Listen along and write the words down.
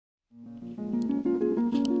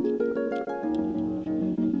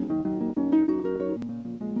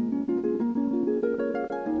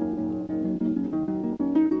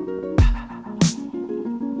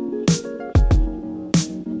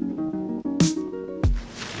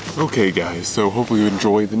Okay guys, so hopefully you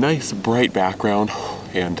enjoy the nice bright background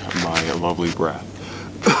and my lovely breath.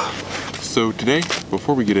 So today,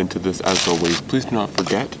 before we get into this, as always, please do not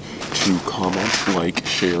forget to comment, like,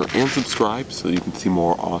 share, and subscribe so you can see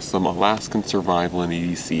more awesome Alaskan survival and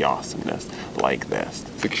EDC awesomeness like this.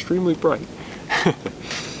 It's extremely bright.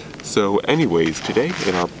 So anyways, today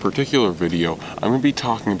in our particular video, I'm going to be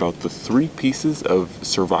talking about the 3 pieces of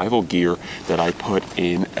survival gear that I put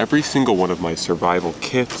in every single one of my survival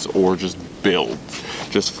kits or just builds,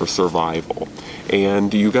 just for survival.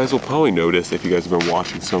 And you guys will probably notice, if you guys have been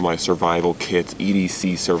watching some of my survival kits,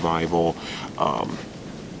 EDC survival,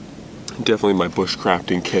 definitely my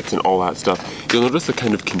bushcrafting kits and all that stuff, you'll notice a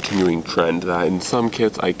kind of continuing trend that in some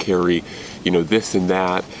kits I carry, this and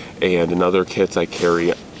that, and in other kits I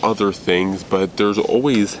carry other things, but there's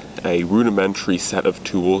always a rudimentary set of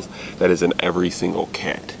tools that is in every single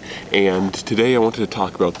kit. And today I wanted to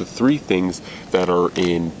talk about the 3 things that are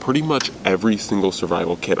in pretty much every single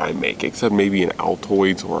survival kit I make, except maybe an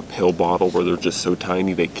Altoids or a pill bottle where they're just so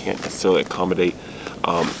tiny they can't necessarily accommodate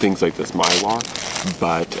things like this Mylar.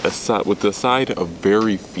 But with the side of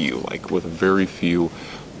very few,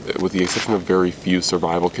 with the exception of very few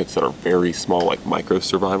survival kits that are very small, like micro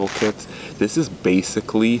survival kits, this is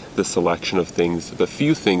basically the selection of things, the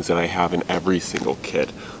few things that I have in every single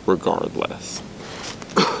kit, regardless.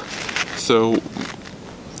 So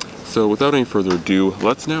without any further ado,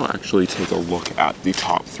 let's now actually take a look at the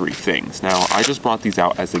top 3 things. Now, I just brought these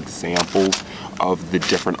out as examples of the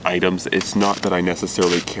different items. It's not that I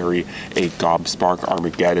necessarily carry a Gobspark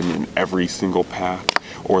Armageddon in every single pack,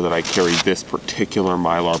 or that I carry this particular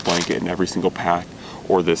Mylar blanket in every single pack,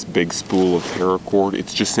 or this big spool of paracord.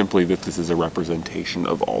 It's just simply that this is a representation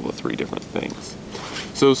of all the 3 different things.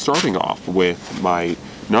 So starting off with my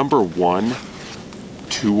number 1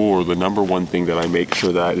 tool, or the number 1 thing that I make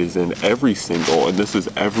sure that is in every single, and this is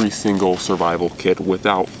every single survival kit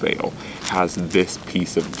without fail, has this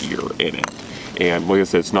piece of gear in it. And like I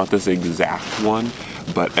said, it's not this exact one,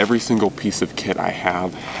 but every single piece of kit I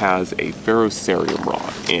have has a ferrocerium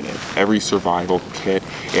rod in it. Every survival kit,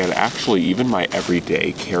 and actually even my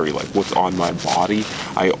everyday carry, like what's on my body,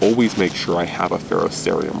 I always make sure I have a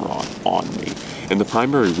ferrocerium rod on me. And the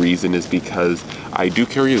primary reason is because I do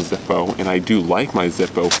carry a Zippo, and I do like my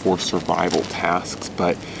Zippo for survival tasks,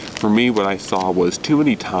 but for me, what I saw was too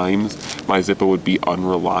many times my Zippo would be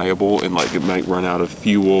unreliable, and like it might run out of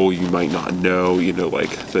fuel, you might not know, like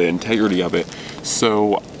the integrity of it.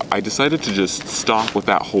 So I decided to just stop with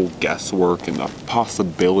that whole guesswork and the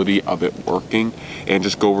possibility of it working, and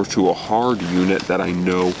just go over to a hard unit that I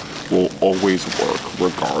know will always work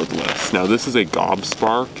regardless. Now this is a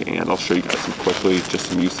Gobspark, and I'll show you guys quickly just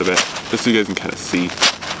some use of it, just so you guys can kind of see. It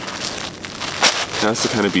has to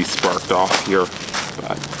kind of be sparked off here,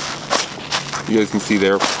 but you guys can see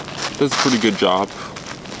there, it does a pretty good job.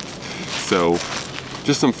 So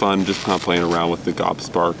just some fun, just kind of playing around with the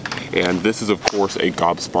Gobspark. And this is of course a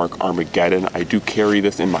Gobspark Armageddon. I do carry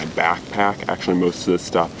this in my backpack. Actually, most of this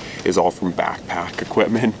stuff is all from backpack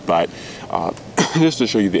equipment, but just to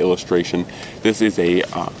show you the illustration, this is a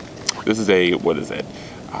what is it?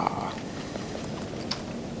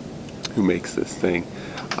 Who makes this thing?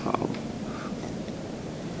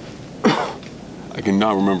 I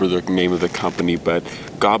cannot remember the name of the company, but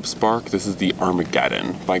Gobspark, this is the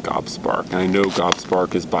Armageddon by Gobspark. And I know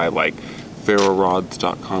Gobspark is by like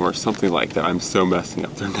ferrorods.com or something like that. I'm so messing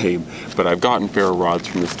up their name, but I've gotten ferro rods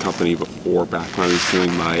from this company before, back when I was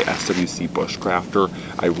doing my SWC Bushcrafter.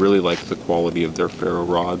 I really like the quality of their ferro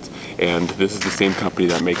rods, and this is the same company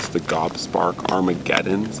that makes the Gobspark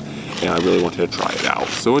Armageddons, and I really wanted to try it out.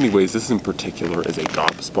 So anyways, this in particular is a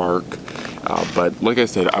Gobspark, but like I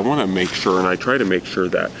said, I want to make sure, and I try to make sure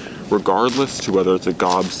that regardless to whether it's a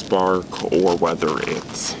Gobspark or whether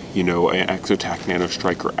it's, an Exotac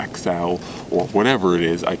NanoStrike or XL or whatever it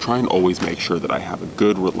is, I try and always make sure that I have a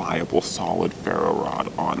good, reliable, solid ferro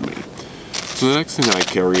rod on me. So the next thing that I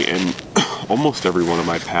carry in almost every one of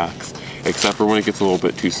my packs, except for when it gets a little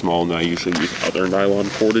bit too small, and I usually use other nylon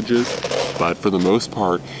cordages, but for the most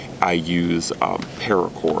part, I use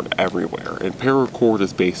paracord everywhere. And paracord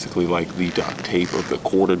is basically like the duct tape of the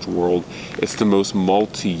cordage world. It's the most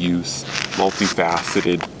multi-use,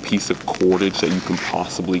 multifaceted piece of cordage that you can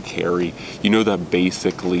possibly carry. You know that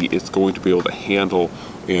basically it's going to be able to handle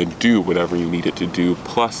and do whatever you need it to do.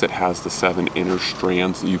 Plus it has the 7 inner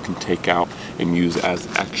strands that you can take out and use as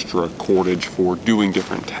extra cordage for doing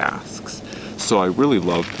different tasks. So I really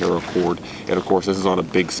love paracord, and of course this is on a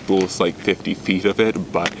big spool, it's like 50 feet of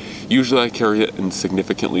it, but usually I carry it in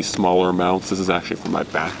significantly smaller amounts. This is actually from my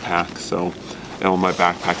backpack, so on my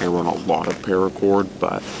backpack I run a lot of paracord,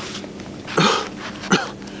 but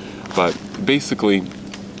But basically,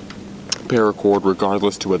 paracord,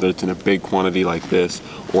 regardless to whether it's in a big quantity like this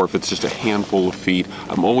or if it's just a handful of feet,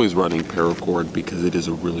 I'm always running paracord because it is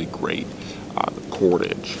a really great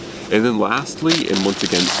cordage. And then lastly, and once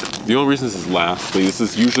again, the only reason this is lastly, this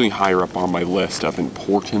is usually higher up on my list of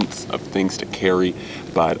importance of things to carry,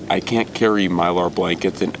 but I can't carry Mylar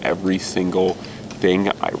blankets in every single thing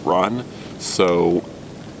I run. So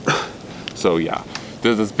yeah,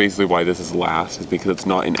 this is basically why this is last, is because it's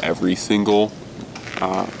not in every single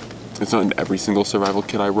survival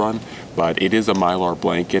kit I run, but it is a Mylar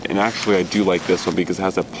blanket. And actually I do like this one because it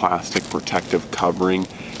has a plastic protective covering.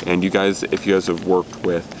 And you guys, if you guys have worked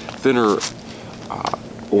with thinner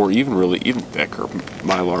or even thicker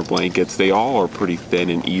Mylar blankets, they all are pretty thin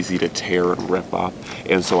and easy to tear and rip up.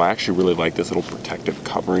 And so I actually really like this little protective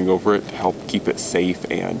covering over it to help keep it safe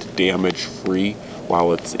and damage free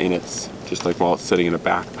while it's while it's sitting in a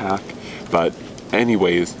backpack. But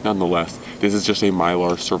anyways, nonetheless, this is just a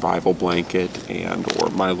Mylar survival blanket or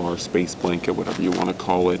Mylar space blanket, whatever you want to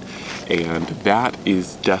call it. And that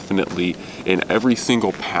is definitely in every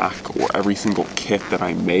single pack or every single kit that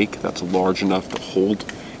I make that's large enough to hold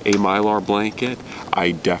a Mylar blanket,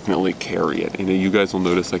 I definitely carry it. And you guys will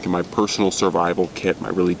notice, like in my personal survival kit, my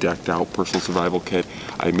really decked out personal survival kit,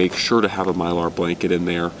 I make sure to have a Mylar blanket in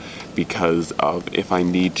there because of if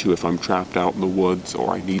I'm trapped out in the woods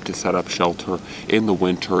or I need to set up shelter in the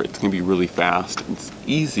winter, it's gonna be really fast and it's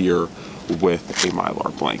easier with a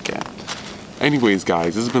Mylar blanket. Anyways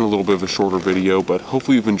guys, this has been a little bit of a shorter video, but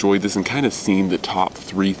hopefully you've enjoyed this and kind of seen the top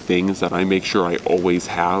 3 things that I make sure I always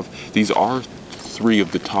have. These are 3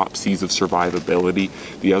 of the top C's of survivability.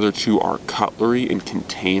 The other 2 are cutlery and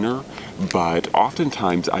container, but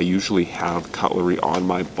oftentimes I usually have cutlery on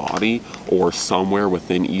my body or somewhere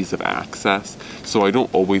within ease of access, so I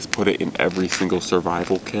don't always put it in every single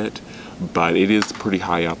survival kit, but it is pretty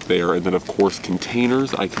high up there. And then of course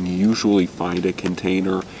containers, I can usually find a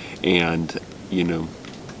container and, you know,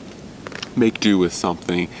 make do with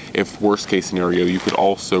something. If worst case scenario, you could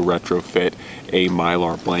also retrofit a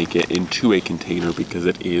Mylar blanket into a container because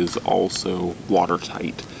it is also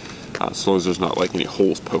watertight, as long as there's not like any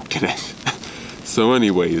holes poked in it. So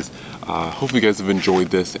anyways, hopefully you guys have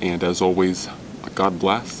enjoyed this, and as always, God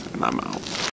bless, and I'm out.